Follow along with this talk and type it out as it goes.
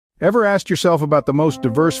Ever asked yourself about the most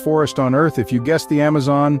diverse forest on Earth? If you guessed the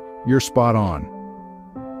Amazon, you're spot on.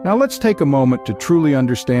 Now let's take a moment to truly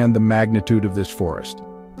understand the magnitude of this forest.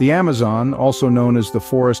 The Amazon, also known as the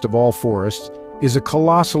forest of all forests, is a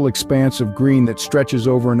colossal expanse of green that stretches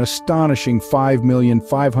over an astonishing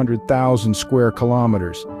 5,500,000 square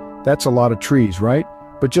kilometers. That's a lot of trees, right?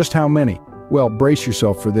 But just how many? Well, brace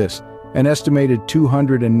yourself for this. An estimated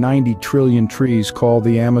 290 trillion trees call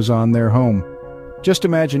the Amazon their home. Just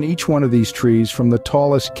imagine each one of these trees, from the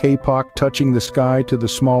tallest kapok touching the sky to the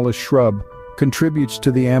smallest shrub, contributes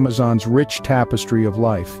to the Amazon's rich tapestry of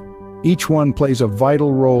life. Each one plays a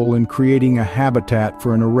vital role in creating a habitat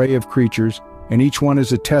for an array of creatures, and each one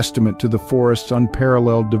is a testament to the forest's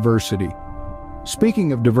unparalleled diversity.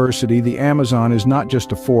 Speaking of diversity, the Amazon is not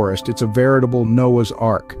just a forest, it's a veritable Noah's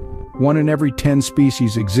Ark. 1 in every 10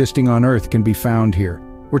 species existing on Earth can be found here.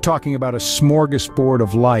 We're talking about a smorgasbord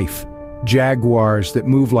of life. Jaguars that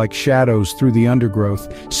move like shadows through the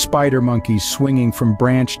undergrowth, spider monkeys swinging from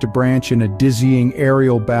branch to branch in a dizzying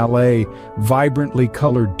aerial ballet, vibrantly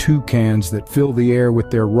colored toucans that fill the air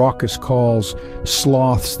with their raucous calls,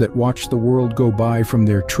 sloths that watch the world go by from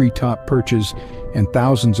their treetop perches, and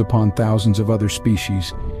thousands upon thousands of other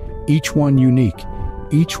species, each one unique,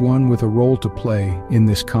 each one with a role to play in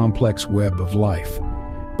this complex web of life.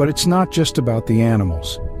 But it's not just about the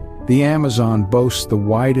animals. The Amazon boasts the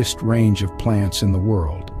widest range of plants in the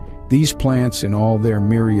world. These plants, in all their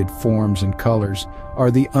myriad forms and colors,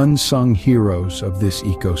 are the unsung heroes of this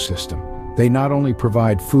ecosystem. They not only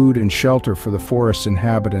provide food and shelter for the forest's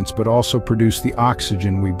inhabitants, but also produce the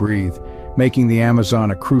oxygen we breathe, making the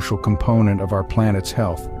Amazon a crucial component of our planet's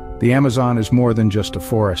health. The Amazon is more than just a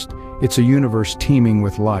forest. It's a universe teeming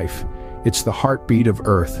with life. It's the heartbeat of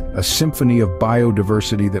Earth, a symphony of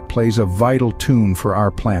biodiversity that plays a vital tune for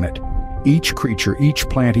our planet. Each creature, each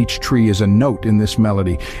plant, each tree is a note in this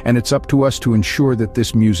melody, and it's up to us to ensure that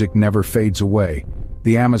this music never fades away.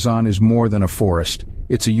 The Amazon is more than a forest.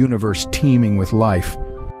 It's a universe teeming with life.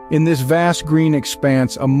 In this vast green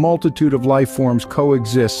expanse, a multitude of life forms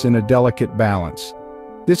coexists in a delicate balance.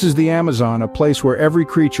 This is the Amazon, a place where every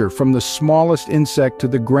creature, from the smallest insect to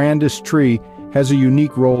the grandest tree, has a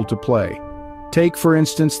unique role to play. Take, for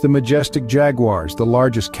instance, the majestic jaguars, the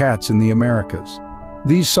largest cats in the Americas.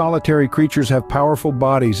 These solitary creatures have powerful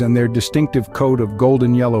bodies, and their distinctive coat of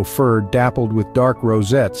golden yellow fur dappled with dark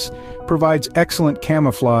rosettes provides excellent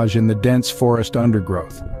camouflage in the dense forest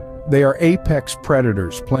undergrowth. They are apex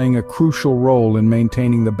predators, playing a crucial role in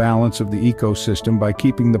maintaining the balance of the ecosystem by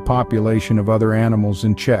keeping the population of other animals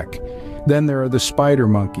in check. Then there are the spider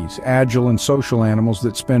monkeys, agile and social animals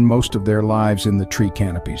that spend most of their lives in the tree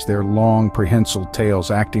canopies. Their long, prehensile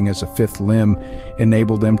tails, acting as a fifth limb,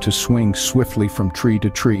 enable them to swing swiftly from tree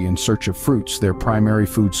to tree in search of fruits, their primary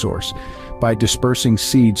food source. By dispersing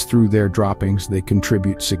seeds through their droppings, they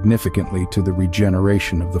contribute significantly to the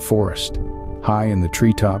regeneration of the forest. High in the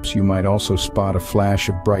treetops, you might also spot a flash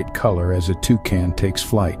of bright color as a toucan takes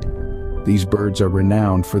flight. These birds are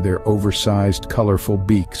renowned for their oversized, colorful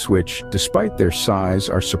beaks, which, despite their size,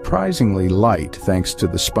 are surprisingly light thanks to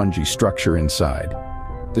the spongy structure inside.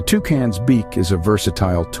 The toucan's beak is a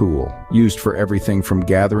versatile tool, used for everything from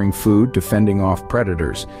gathering food to fending off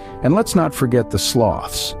predators. And let's not forget the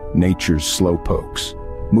sloths, nature's slowpokes.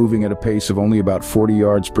 Moving at a pace of only about 40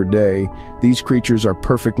 yards per day, these creatures are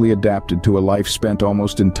perfectly adapted to a life spent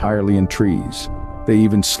almost entirely in trees. They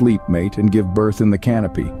even sleep, mate, and give birth in the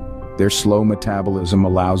canopy. Their slow metabolism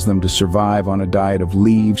allows them to survive on a diet of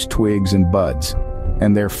leaves, twigs, and buds.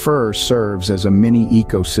 And their fur serves as a mini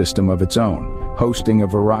ecosystem of its own, hosting a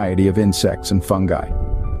variety of insects and fungi.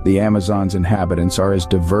 The Amazon's inhabitants are as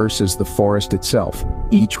diverse as the forest itself,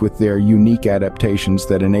 each with their unique adaptations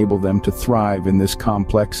that enable them to thrive in this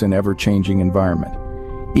complex and ever-changing environment.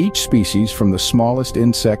 Each species, from the smallest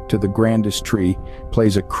insect to the grandest tree,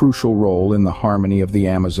 plays a crucial role in the harmony of the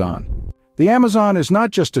Amazon. The Amazon is not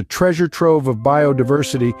just a treasure trove of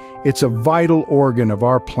biodiversity, it's a vital organ of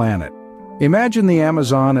our planet. Imagine the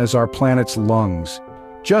Amazon as our planet's lungs.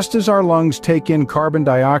 Just as our lungs take in carbon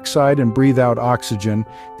dioxide and breathe out oxygen,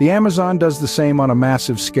 the Amazon does the same on a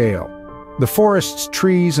massive scale. The forest's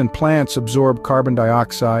trees and plants absorb carbon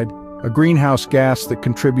dioxide, a greenhouse gas that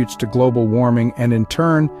contributes to global warming, and in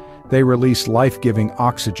turn, they release life-giving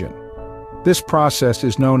oxygen. This process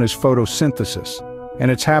is known as photosynthesis,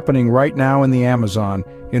 and it's happening right now in the Amazon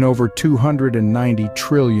in over 290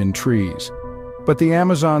 trillion trees. But the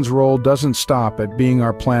Amazon's role doesn't stop at being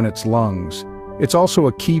our planet's lungs. It's also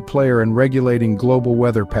a key player in regulating global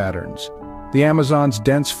weather patterns. The Amazon's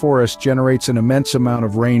dense forest generates an immense amount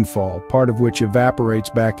of rainfall, part of which evaporates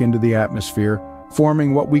back into the atmosphere,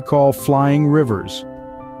 forming what we call flying rivers.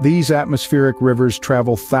 These atmospheric rivers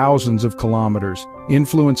travel thousands of kilometers,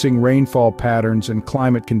 influencing rainfall patterns and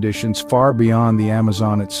climate conditions far beyond the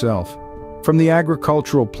Amazon itself. From the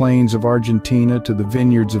agricultural plains of Argentina to the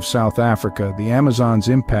vineyards of South Africa, the Amazon's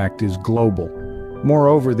impact is global.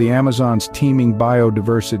 Moreover, the Amazon's teeming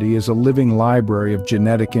biodiversity is a living library of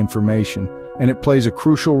genetic information, and it plays a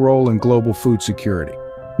crucial role in global food security.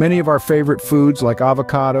 Many of our favorite foods like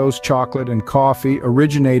avocados, chocolate, and coffee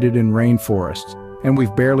originated in rainforests, and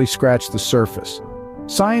we've barely scratched the surface.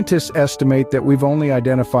 Scientists estimate that we've only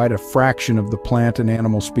identified a fraction of the plant and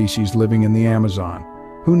animal species living in the Amazon.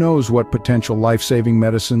 Who knows what potential life-saving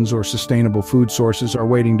medicines or sustainable food sources are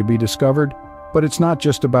waiting to be discovered? But it's not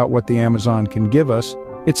just about what the Amazon can give us,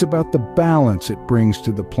 it's about the balance it brings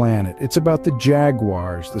to the planet. It's about the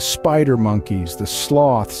jaguars, the spider monkeys, the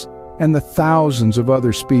sloths, and the thousands of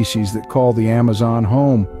other species that call the Amazon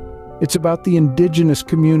home. It's about the indigenous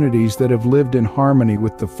communities that have lived in harmony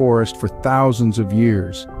with the forest for thousands of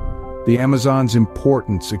years. The Amazon's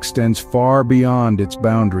importance extends far beyond its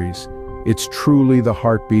boundaries. It's truly the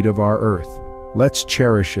heartbeat of our Earth. Let's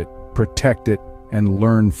cherish it, protect it, and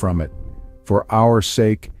learn from it, for our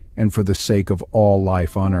sake and for the sake of all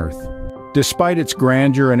life on Earth. Despite its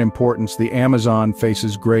grandeur and importance, the Amazon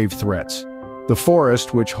faces grave threats. The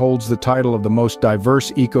forest, which holds the title of the most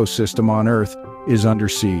diverse ecosystem on Earth, is under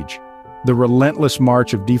siege. The relentless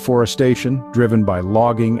march of deforestation, driven by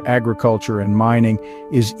logging, agriculture, and mining,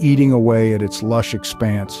 is eating away at its lush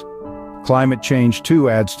expanse. Climate change,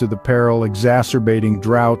 too, adds to the peril, exacerbating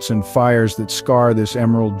droughts and fires that scar this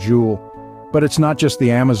emerald jewel. But it's not just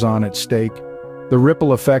the Amazon at stake. The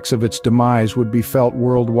ripple effects of its demise would be felt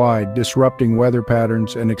worldwide, disrupting weather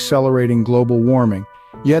patterns and accelerating global warming.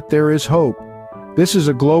 Yet there is hope. This is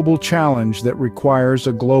a global challenge that requires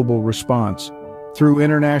a global response. Through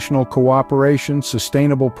international cooperation,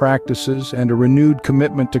 sustainable practices, and a renewed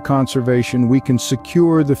commitment to conservation, we can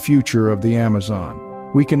secure the future of the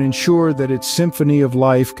Amazon. We can ensure that its symphony of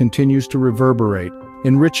life continues to reverberate,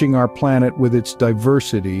 enriching our planet with its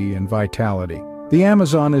diversity and vitality. The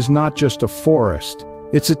Amazon is not just a forest,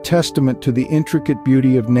 it's a testament to the intricate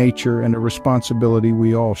beauty of nature and a responsibility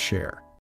we all share.